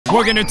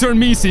we're gonna turn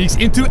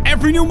Meeseeks into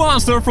every new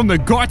monster from the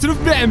Garten of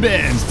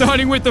Banban.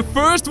 Starting with the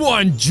first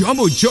one,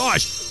 Jumbo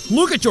Josh.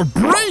 Look at your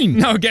brain!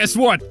 Now guess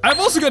what? I've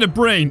also got a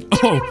brain.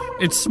 Oh,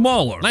 it's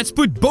smaller. Let's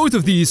put both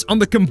of these on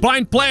the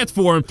combined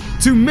platform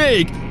to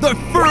make the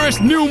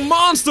first new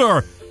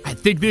monster. I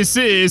think this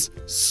is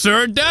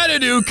Sir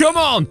Dadadoo. Come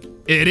on!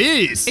 It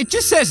is. It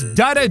just says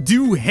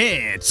Dadadoo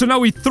head. So now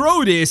we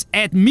throw this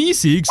at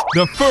Meeseeks,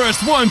 the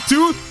first one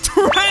to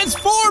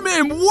transform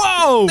him.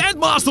 Whoa! That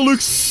monster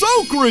looks so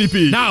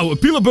creepy. Now,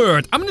 Peel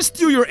Bird, I'm gonna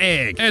steal your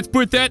egg. Let's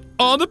put that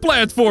on the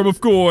platform,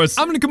 of course.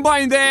 I'm gonna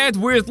combine that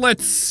with,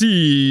 let's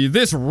see,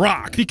 this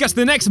rock. Because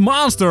the next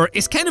monster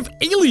is kind of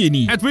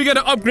alien-y. And we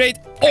gotta upgrade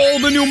all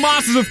the new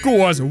monsters, of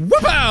course.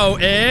 Whoop-ow!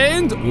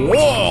 And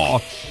whoa!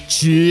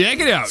 Check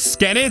it out.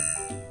 Scan it.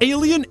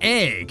 Alien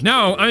egg.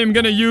 Now I am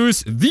gonna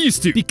use these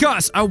two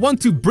because I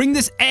want to bring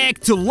this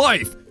egg to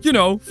life. You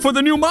know, for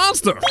the new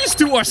monster. These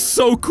two are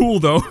so cool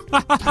though.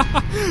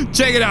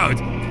 Check it out.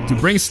 To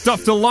bring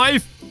stuff to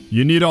life,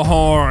 you need a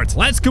heart.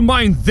 Let's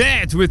combine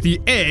that with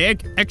the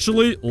egg.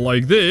 Actually,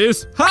 like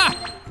this. Ha!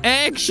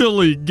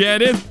 Actually,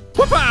 get it?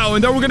 Whoop-ow!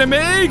 And then we're gonna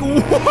make...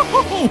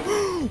 Whoa!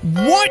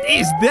 What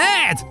is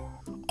that?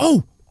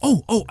 Oh,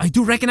 I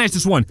do recognize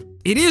this one.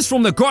 It is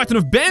from the Garten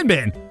of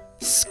Banban.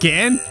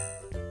 Scan.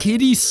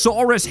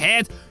 Kittysaurus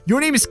head? Your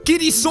name is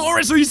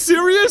Kittysaurus? Are you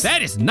serious?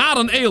 That is not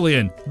an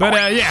alien. But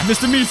yeah,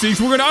 Mr. Meeseeks,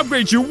 we're gonna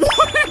upgrade you.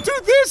 What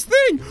into this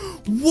thing?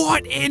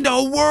 What in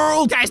the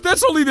world? Guys,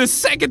 that's only the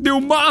second new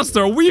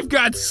monster. We've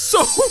got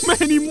so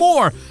many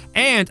more.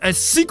 And a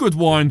secret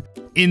one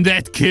in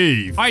that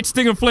cave. Alright,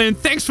 Stinger Flynn,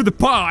 thanks for the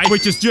pie,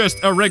 which is just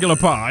a regular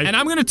pie. And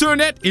I'm gonna turn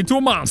that into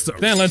a monster.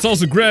 Then let's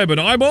also grab an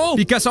eyeball,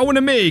 because I want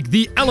to make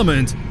the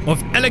element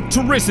of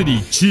electricity.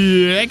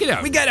 Check it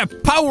out. We gotta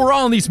power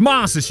on these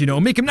monsters, you know,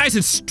 make them nice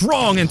and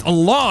strong and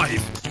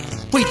alive.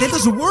 Wait, that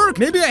doesn't work.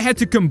 Maybe I had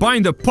to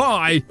combine the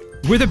pie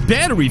with a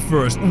battery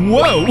first.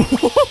 Whoa.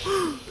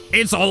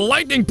 It's a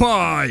lightning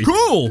pie.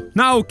 Cool.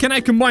 Now, can I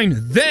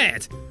combine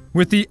that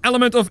with the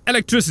element of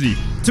electricity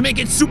to make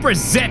it super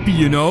zappy,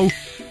 you know?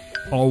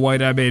 Oh,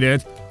 wait, I made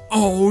it.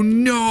 Oh,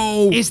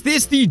 no. Is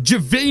this the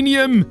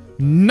Javanium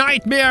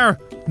Nightmare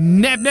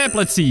Nap?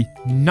 Let's see.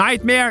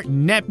 Nightmare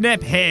Nap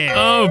head.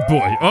 Oh,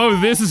 boy. Oh,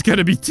 this is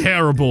gonna be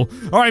terrible.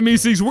 All right,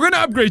 Meeseeks, we're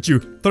gonna upgrade you.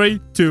 3,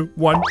 2,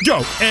 1,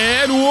 go.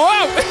 And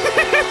whoa.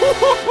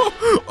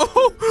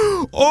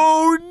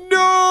 Oh,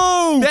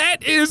 no.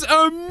 That is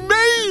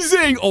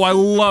amazing. Oh, I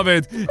love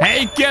it.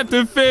 Hey,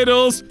 Captain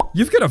Fiddles.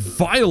 You've got a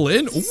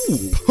violin.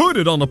 Ooh, put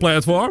it on the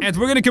platform. And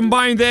we're gonna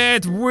combine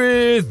that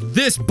with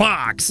this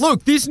box.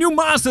 Look, these new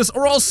monsters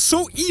are all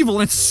so evil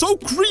and so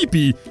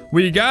creepy.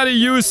 We gotta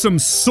use some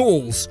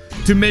souls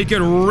to make it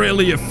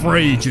really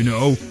afraid, you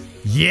know?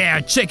 Yeah,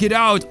 check it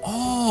out.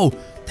 Oh,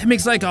 that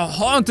makes like a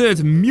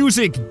haunted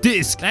music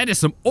disc. That is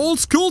some old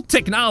school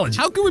technology.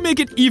 How can we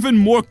make it even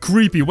more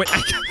creepy? Wait,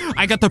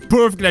 I got the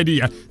perfect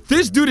idea.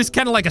 This dude is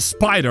kind of like a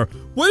spider.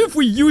 What if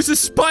we use a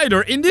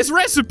spider in this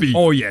recipe?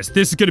 Oh yes,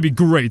 this is gonna be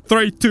great.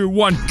 3, 2,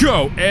 1,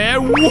 go.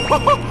 And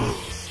whoa!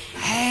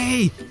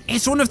 Hey,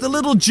 it's one of the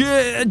little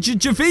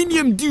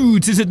Javanium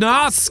dudes, is it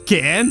not?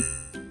 Scan.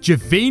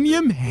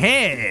 Javanium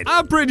head.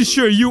 I'm pretty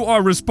sure you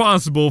are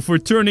responsible for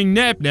turning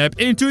Nap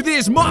into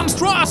this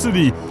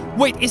monstrosity.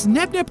 Wait, is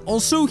Nap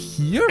also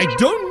here? I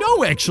don't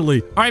know,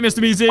 actually. All right, Mr.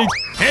 Meeseeks.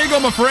 Here you go,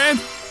 my friend.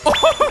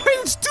 Oh,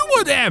 it's 2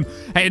 of them.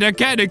 Hey, they're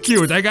kind of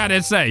cute, I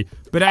gotta say.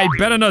 But I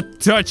better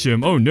not touch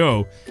him. Oh,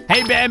 no.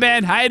 Hey,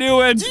 Banban, how you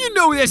doing? Do you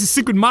know there's a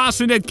secret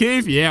monster in that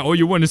cave? Yeah, or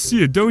you want to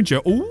see it, don't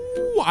you? Ooh.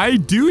 I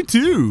do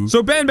too.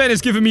 So Banban has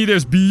given me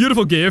this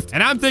beautiful gift,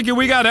 and I'm thinking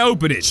we gotta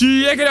open it.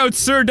 Check it out,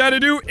 Sir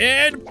Dadadoo,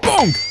 and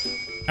bonk!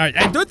 Alright,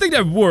 I don't think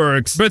that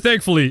works, but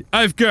thankfully,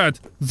 I've got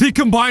the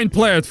combined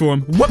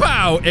platform.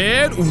 Whoop-ow!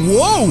 And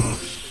whoa!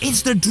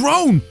 It's the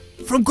drone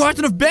from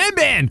Garten of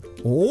Banban!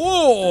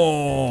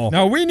 Oh!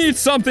 Now we need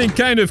something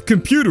kind of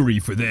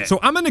computery for that. So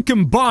I'm gonna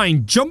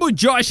combine Jumbo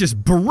Josh's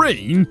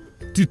brain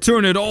to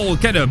turn it all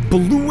kind of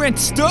blue and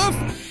stuff.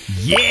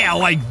 Yeah,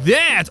 like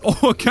that.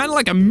 Oh, kind of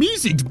like a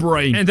Meeseeks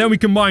brain. And then we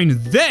combine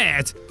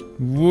that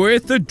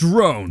with the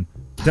drone.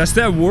 Does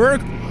that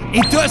work?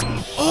 It does.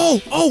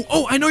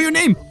 Oh, I know your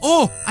name.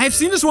 Oh, I've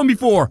seen this one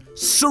before.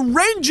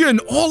 Syrengen.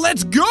 Oh,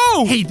 let's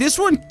go. Hey, this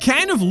one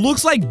kind of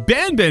looks like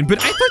Banban, but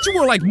I thought you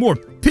were like more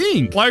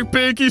pink. Like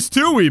Pinky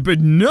Stewie,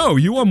 but no,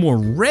 you are more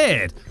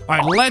red. All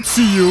right, let's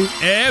see you.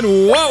 And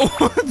whoa,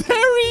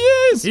 there he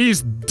is.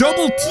 He's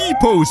double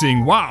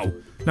T-posing. Wow.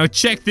 Now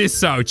check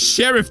this out.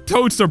 Sheriff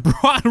Toadster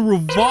brought a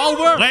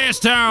revolver.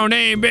 Last town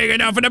ain't big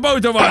enough for the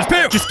both of us.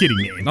 Just kidding,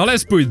 man. Now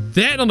let's put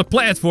that on the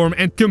platform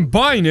and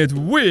combine it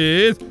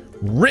with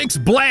Rick's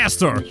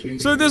blaster.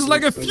 So this is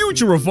like a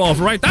future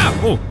revolver, right? Ah,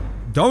 oh,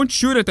 don't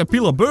shoot at the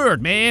Peel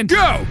Bird, man.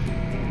 Go!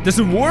 Does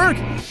it work?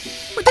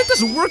 But that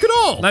doesn't work at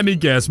all. Let me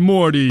guess,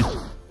 Morty.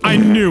 I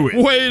knew it.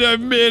 Wait a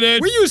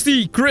minute. We used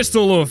the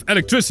crystal of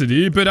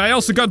electricity, but I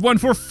also got one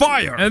for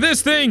fire. And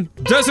this thing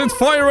doesn't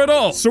fire at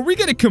all. So we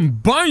gotta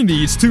combine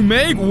these to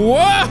make...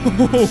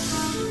 Whoa!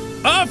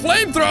 A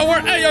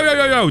flamethrower! Hey,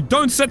 yo!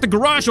 Don't set the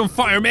garage on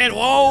fire, man!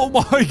 Oh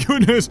my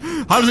goodness!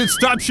 How does it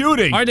stop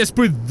shooting? Alright, let's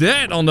put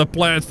that on the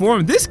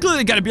platform. This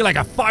clearly gotta be like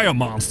a fire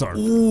monster.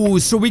 Ooh,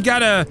 so we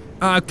gotta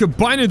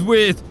combine it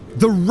with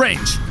the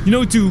wrench, you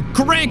know, to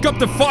crank up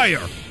the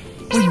fire.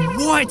 Wait,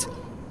 what?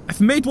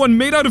 I've made one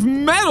made out of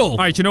metal.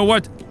 Alright, you know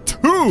what? 2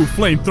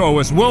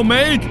 flamethrowers will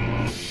make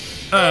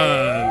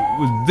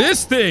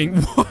this thing.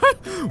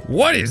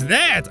 What is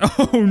that?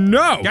 Oh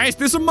no! Guys,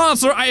 this is a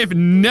monster I have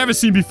never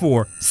seen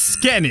before.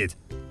 Scan it.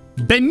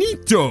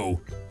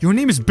 Benito. Your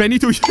name is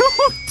Benito?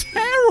 You're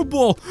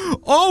terrible.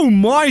 Oh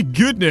my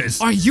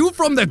goodness. Are you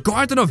from the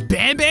Garden of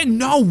Banban?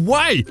 No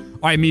way.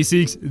 Alright,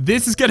 Meeseeks,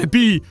 this is gonna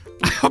be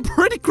a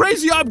pretty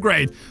crazy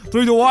upgrade.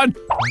 3, 2, 1,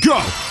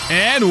 go.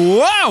 And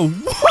wow!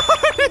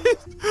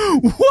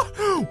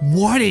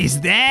 What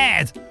is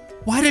that?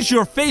 Why does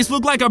your face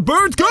look like a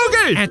burnt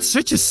cookie? And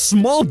such a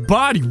small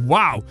body,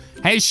 wow.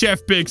 Hey,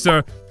 Chef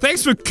Pixar,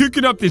 thanks for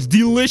cooking up this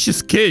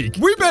delicious cake.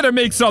 We better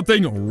make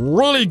something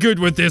really good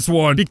with this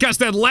one. Because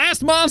that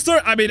last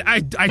monster, I mean, I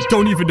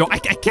don't even know. I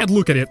can't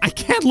look at it. I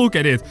can't look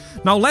at it.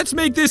 Now, let's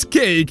make this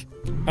cake,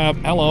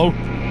 hello,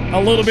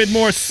 a little bit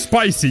more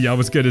spicy, I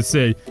was gonna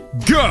say.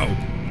 Go.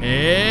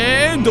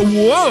 And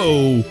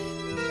whoa.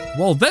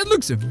 Well, that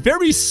looks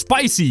very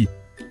spicy.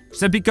 Is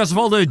that because of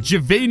all the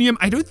Javanium?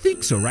 I don't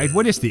think so, right?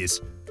 What is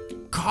this?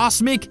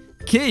 Cosmic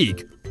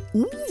cake.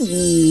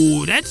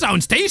 Ooh, that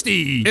sounds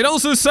tasty. It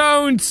also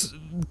sounds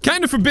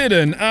kind of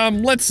forbidden.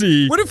 Let's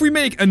see. What if we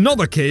make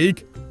another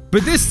cake,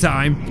 but this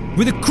time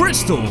with a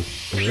crystal?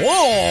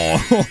 Whoa!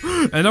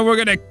 And then we're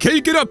gonna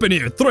cake it up in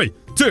here. 3,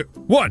 2,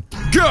 1,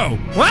 go!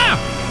 Wow!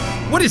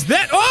 What is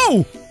that?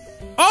 Oh!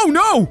 Oh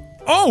no!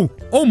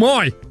 Oh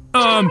my!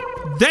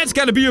 That's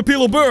gotta be a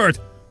pillow bird.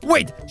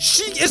 Wait,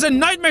 she is a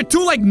nightmare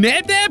too, like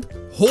Nab-Nab?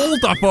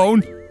 Hold up,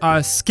 phone.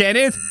 Scan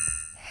it.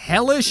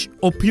 Hellish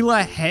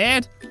Opila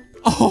head?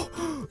 Oh,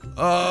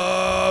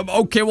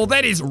 okay, well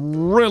that is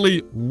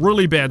really,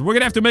 really bad. We're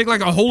gonna have to make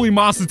like a holy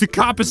monster to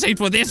compensate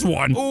for this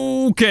one.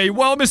 Okay,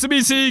 well, Mr.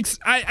 Meeseeks,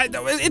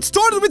 it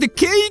started with the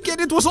cake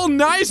and it was all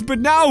nice, but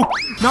now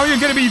you're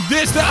gonna be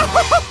this.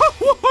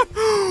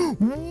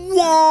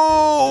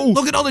 Whoa!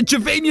 Look at all the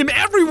Javanium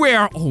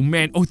everywhere! Oh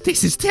man, oh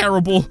this is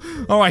terrible.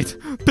 Alright,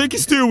 Pinky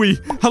Stewie,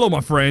 hello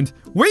my friend.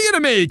 We're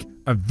gonna make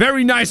a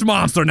very nice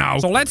monster now.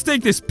 So let's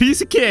take this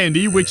piece of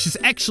candy, which is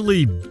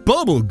actually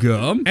bubble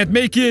gum, and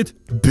make it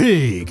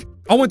big.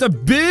 I want a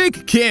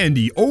big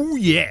candy. Oh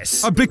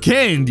yes, a big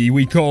candy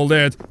we call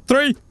that.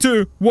 3,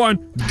 2,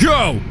 1,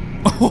 go!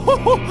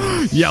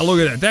 Yeah,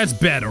 look at that. That's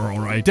better,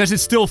 alright. Does it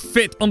still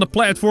fit on the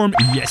platform?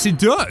 Yes, it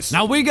does.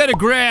 Now we gotta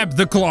grab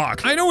the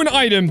clock. I know an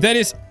item that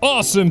is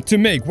awesome to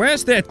make.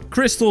 Where's that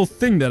crystal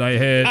thing that I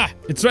had? Ah,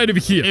 it's right over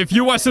here. If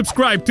you are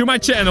subscribed to my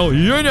channel,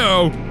 you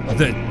know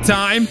the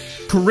time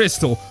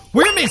crystal.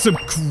 We made some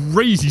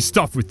crazy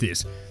stuff with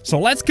this. So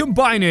let's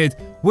combine it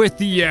with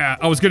the,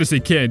 I was gonna say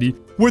candy,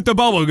 with the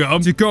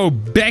bubblegum to go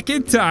back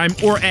in time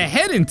or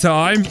ahead in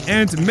time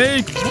and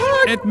make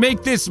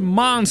this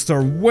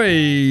monster.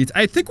 Wait,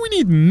 I think we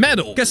need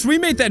metal. Because we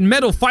made that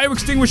metal fire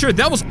extinguisher.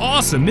 That was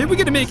awesome. Maybe we're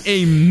gonna make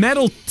a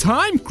metal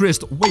time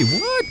crystal. Wait,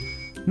 what?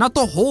 Not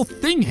the whole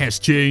thing has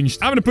changed.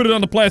 I'm gonna put it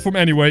on the platform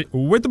anyway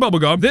with the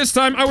bubblegum. This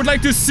time I would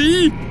like to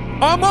see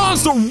a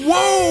monster.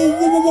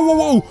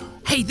 Whoa.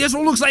 Hey, this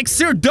one looks like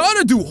Sir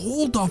Donadu.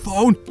 Hold the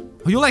phone.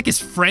 Are you like his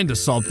friend or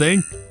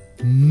something?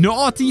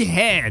 Naughty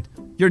head.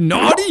 You're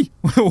naughty?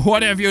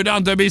 What have you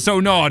done to be so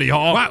naughty,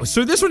 huh? Wow,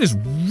 so this one is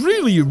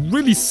really,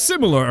 really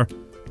similar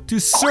to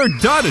Sir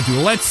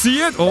Donadu. Let's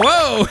see it.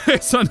 Whoa,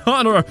 it's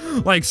another,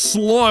 like,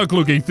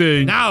 slug-looking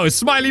thing. Now,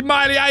 Smiley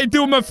Miley, how you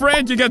doing, my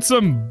friend? You got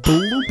some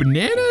blue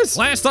bananas?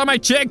 Last time I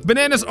checked,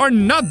 bananas are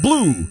not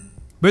blue.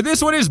 But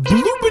this one is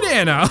blue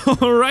banana.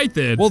 Alright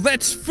then. Well,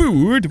 that's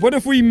food. What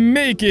if we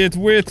make it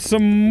with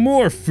some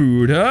more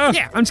food, huh?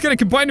 Yeah, I'm just gonna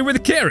combine it with a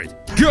carrot.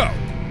 Go!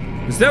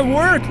 Does that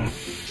work?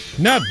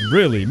 Not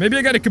really. Maybe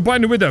I gotta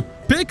combine it with a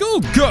pickle?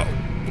 Go!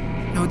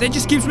 No, that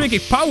just keeps making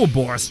power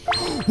bars.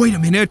 Wait a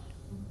minute.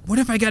 What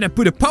if I gotta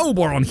put a power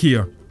bar on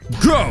here?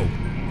 Go!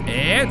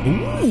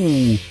 And,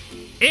 ooh,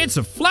 it's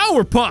a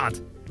flower pot.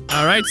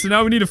 Alright, so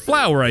now we need a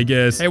flower, I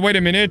guess. Hey, wait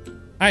a minute.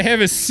 I have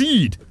a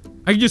seed.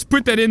 I can just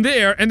put that in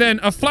there, and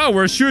then a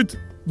flower should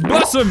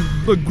blossom,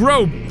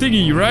 grow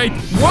thingy, right?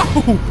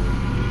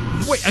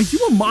 Whoa! Wait, are you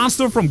a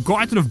monster from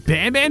Garten of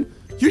Banban?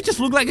 You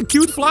just look like a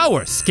cute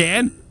flower.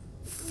 Scan.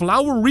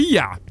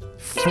 Floweria.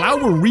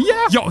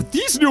 Floweria? Yo,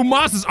 these new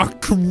monsters are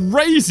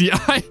crazy.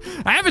 I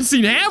haven't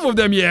seen half of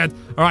them yet.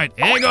 Alright,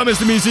 here you go,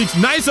 Mr.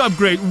 Meeseeks. Nice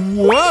upgrade.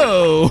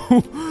 Whoa!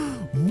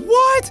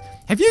 What?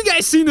 Have you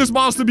guys seen this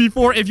monster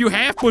before? If you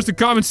have, post a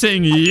comment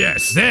saying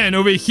yes. Then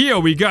over here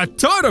we got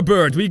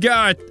Tartarbird. We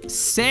got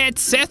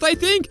Seth, I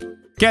think?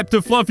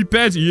 Captain Fluffy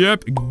Pants.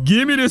 Yep,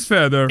 give me this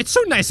feather. It's so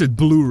nice and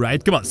blue,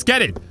 right? Come on,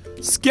 scan it.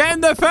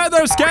 Scan the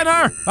feather,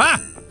 scanner.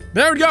 Ah,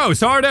 there it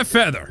goes. Our that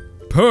feather.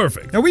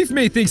 Perfect. Now we've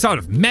made things out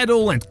of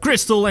metal and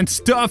crystal and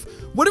stuff.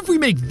 What if we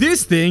make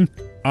this thing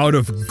out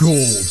of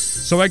gold?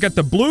 So I got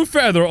the blue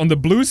feather on the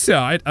blue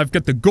side. I've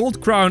got the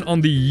gold crown on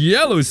the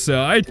yellow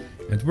side.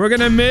 And we're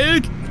gonna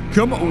make...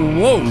 Come on.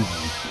 Whoa.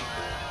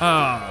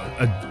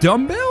 A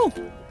dumbbell?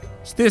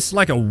 Is this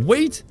like a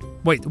weight?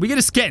 Wait, we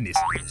gotta scan this.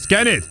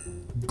 Scan it.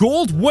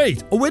 Gold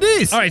weight. Oh, it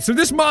is. All right, so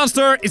this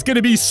monster is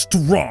gonna be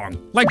strong.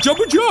 Like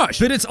Jumbo Josh.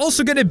 But it's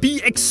also gonna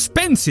be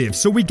expensive.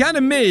 So we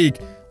gotta make,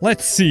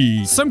 let's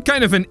see, some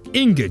kind of an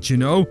ingot, you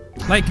know?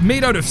 Like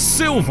made out of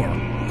silver.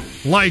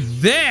 Like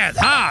that.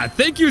 Ha!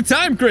 Thank you,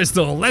 Time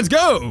Crystal. Let's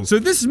go. So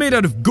this is made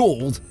out of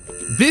gold.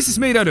 This is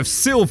made out of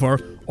silver.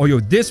 Oh, yo,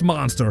 this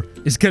monster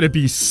is gonna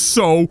be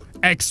so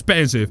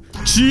expensive.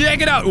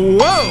 Check it out.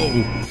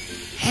 Whoa!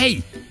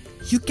 Hey,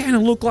 you kind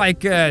of look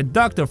like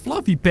Dr.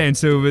 Fluffy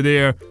Pants over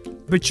there.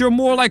 But you're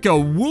more like a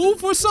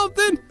wolf or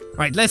something? All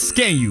right, let's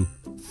scan you.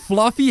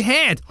 Fluffy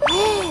head.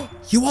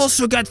 You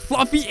also got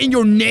Fluffy in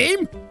your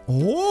name?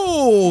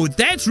 Oh,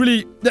 that's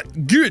really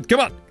good. Come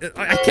on.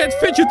 I can't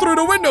fit you through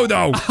the window,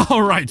 though.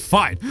 All right,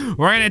 fine.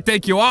 We're gonna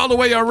take you all the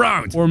way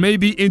around. Or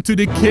maybe into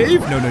the cave?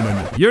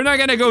 No. You're not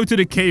gonna go to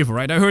the cave, all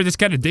right? I heard it's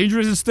kind of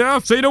dangerous and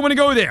stuff, so you don't want to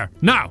go there.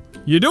 Now,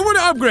 you do want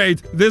to upgrade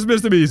this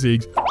Mr.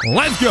 Meeseeks.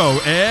 Let's go.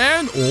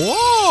 And,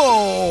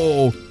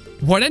 whoa.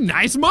 What a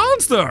nice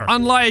monster.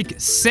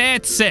 Unlike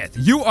Sad Seth,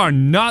 you are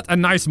not a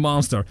nice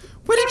monster.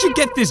 Where did you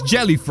get this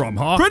jelly from,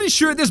 huh? Pretty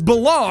sure this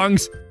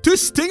belongs to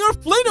Stinger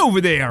Flynn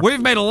over there.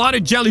 We've made a lot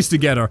of jellies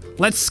together.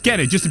 Let's scan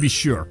it just to be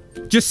sure.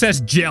 Just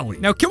says jelly.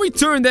 Now, can we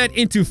turn that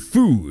into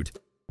food?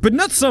 But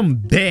not some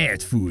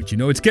bad food, you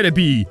know? It's gonna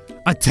be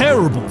a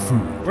terrible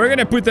food. We're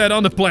gonna put that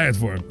on the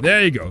platform.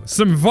 There you go.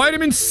 Some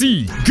vitamin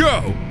C. Go.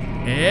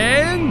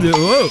 And,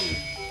 whoa.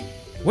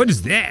 What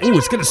is that? Oh,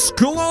 it's got a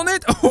skull on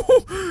it?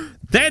 Oh,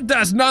 that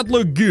does not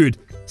look good.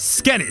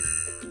 Scan it.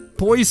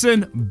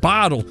 Poison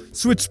bottle.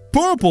 So it's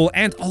purple,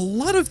 and a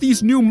lot of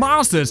these new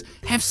monsters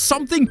have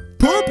something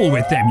purple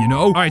with them, you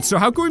know? Alright, so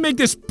how can we make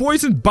this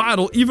poison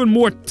bottle even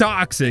more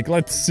toxic?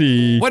 Let's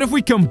see. What if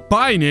we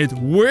combine it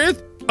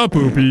with a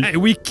poopy? Hey,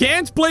 we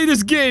can't play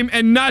this game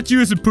and not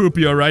use a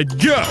poopy, alright?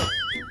 Go!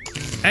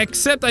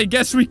 Except I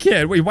guess we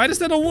can. Wait, why does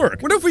that not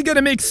work? What if we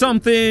gotta make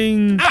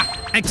something...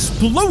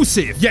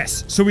 explosive!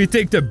 Yes, so we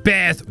take the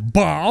bath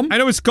bomb. I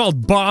know it's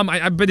called bomb,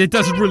 but it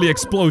doesn't really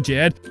explode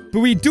yet. But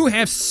we do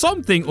have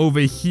something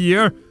over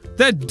here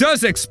that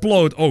does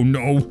explode. Oh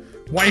no.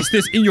 Why is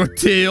this in your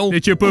tail?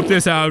 Did you poop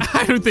this out?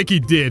 I don't think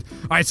he did.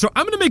 Alright, so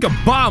I'm gonna make a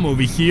bomb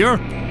over here.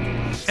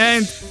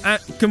 And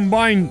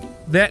combine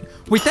that...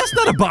 Wait, that's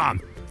not a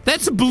bomb.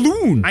 That's a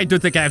balloon. I don't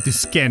think I have to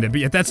scan it,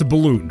 but yeah, that's a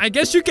balloon. I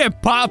guess you can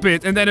pop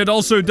it, and then it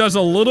also does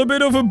a little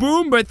bit of a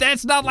boom, but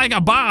that's not like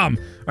a bomb.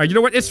 All right, you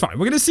know what? It's fine.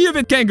 We're gonna see if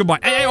it can combine.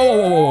 Hey,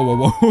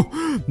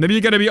 whoa. Maybe you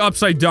gotta be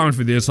upside down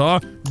for this, huh?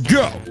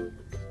 Go.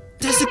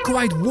 Does it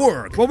quite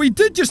work? Well, we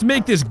did just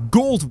make this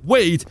gold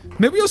weight.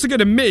 Maybe we're also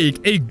gonna make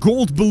a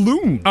gold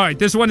balloon. All right,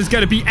 this one is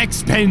gonna be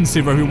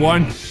expensive,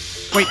 everyone.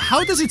 Wait,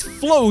 how does it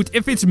float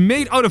if it's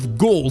made out of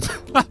gold?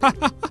 All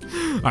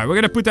right, we're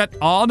gonna put that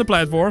on the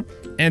platform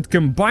and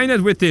combine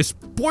it with this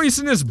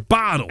poisonous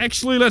bottle.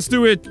 Actually, let's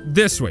do it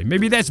this way.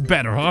 Maybe that's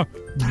better, huh?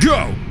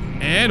 Go!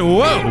 And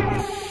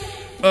whoa!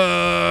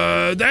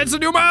 That's a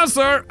new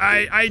monster.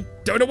 I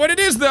don't know what it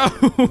is, though.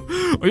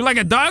 Are you like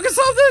a dog or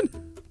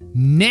something?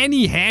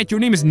 Nanny Hat? Your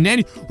name is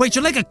Nanny? Wait,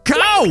 you're like a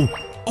cow!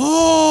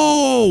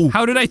 Oh!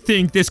 How did I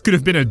think this could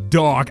have been a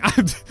dog?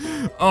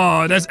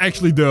 Oh, that's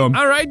actually dumb.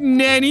 All right,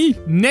 Nanny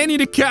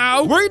the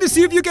cow. We're going to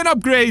see if you can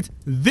upgrade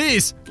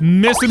this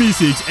Mr.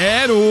 Meeseeks.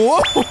 And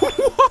whoa,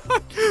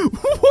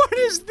 what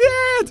is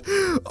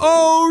that?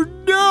 Oh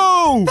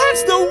no!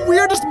 That's the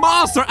weirdest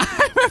monster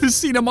I've ever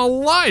seen in my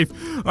life.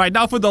 All right,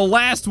 now for the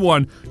last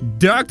one,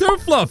 Dr.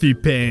 Fluffy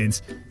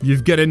Pants.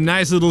 You've got a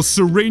nice little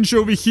syringe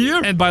over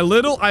here, and by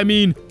little, I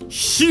mean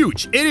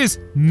huge. It is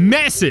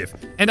massive,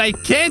 and I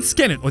can't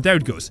scan it. Oh, there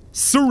it goes.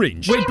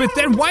 Syringe. Wait, but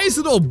then why is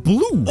it all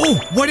blue? Oh,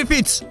 what if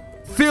it's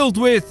filled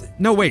with...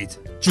 No, wait.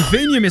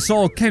 Geranium is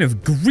all kind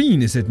of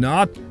green, is it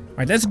not? All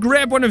right, let's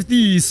grab one of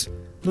these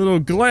little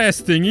glass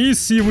thingies,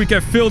 see if we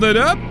can fill that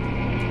up.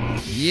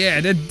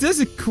 Yeah, that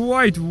doesn't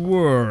quite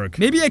work.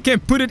 Maybe I can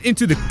put it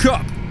into the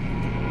cup.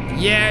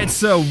 Yeah,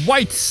 it's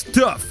white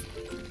stuff.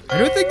 I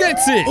don't think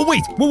that's it. Oh,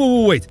 wait.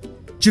 Wait.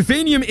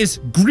 Geranium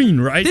is green,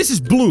 right? This is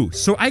blue,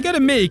 so I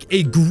gotta make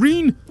a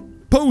green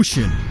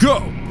potion. Go.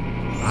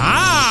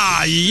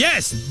 Ah,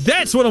 yes.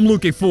 That's what I'm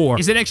looking for.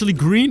 Is it actually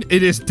green?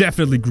 It is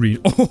definitely green.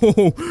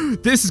 Oh,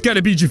 this has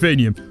gotta be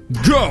Geranium.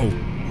 Go.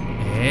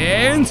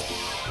 And...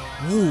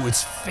 oh,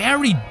 it's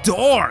very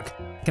dark.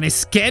 Can I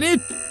scan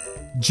it?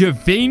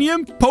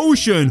 Geranium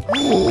potion.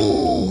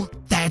 Oh,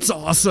 that's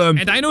awesome.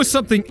 And I know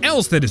something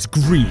else that is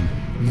green.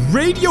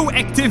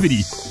 Radioactivity.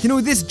 You know,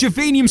 this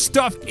geranium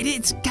stuff,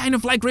 it's kind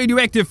of like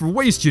radioactive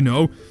waste, you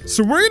know?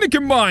 So we're gonna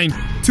combine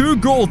two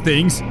gold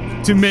things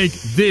to make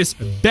this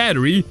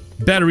battery.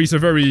 Batteries are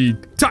very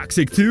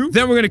toxic too.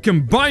 Then we're gonna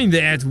combine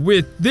that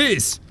with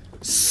this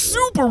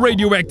super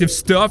radioactive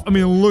stuff. I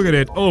mean, look at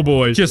it. Oh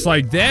boy. Just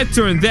like that.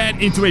 Turn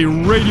that into a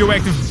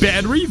radioactive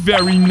battery.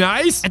 Very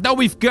nice. And now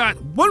we've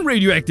got one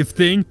radioactive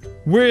thing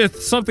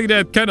with something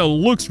that kind of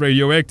looks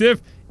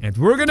radioactive. And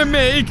we're gonna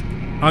make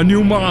a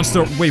new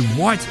monster. Wait,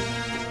 what?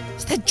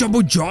 Is that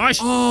Jumbo Josh?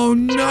 Oh,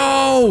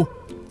 no.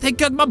 They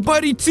got my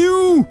buddy,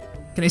 too.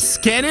 Can I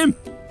scan him?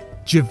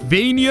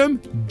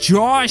 Javanium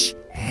Josh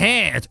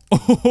Head.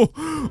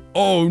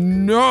 Oh,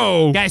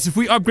 no. Guys, if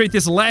we upgrade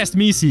this last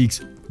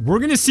Meeseeks, we're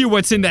gonna see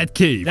what's in that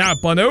cave. Now,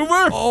 bun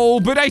over. Oh,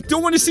 but I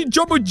don't want to see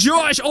Jumbo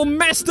Josh all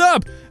messed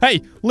up.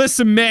 Hey,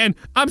 listen, man.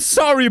 I'm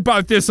sorry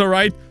about this, all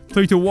right?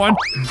 3, 2, 1,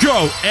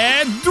 go.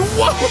 And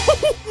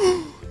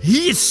whoa!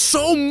 He is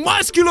so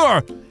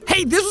muscular.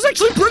 Hey, this was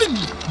actually pretty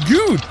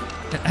good.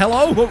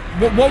 Hello?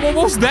 What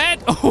was that?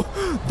 Oh,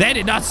 that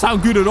did not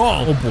sound good at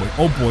all. Oh boy,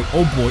 oh boy,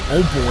 oh boy,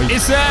 oh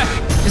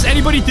boy. Is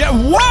anybody there?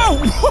 Whoa!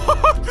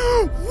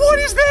 What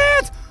is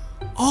that?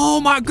 Oh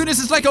my goodness,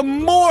 it's like a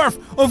morph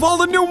of all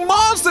the new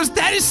monsters.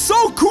 That is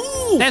so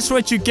cool. That's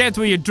what you get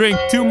when you drink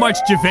too much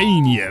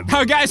Javanium.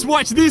 Now guys,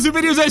 watch these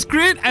videos I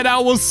create and I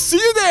will see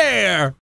you there.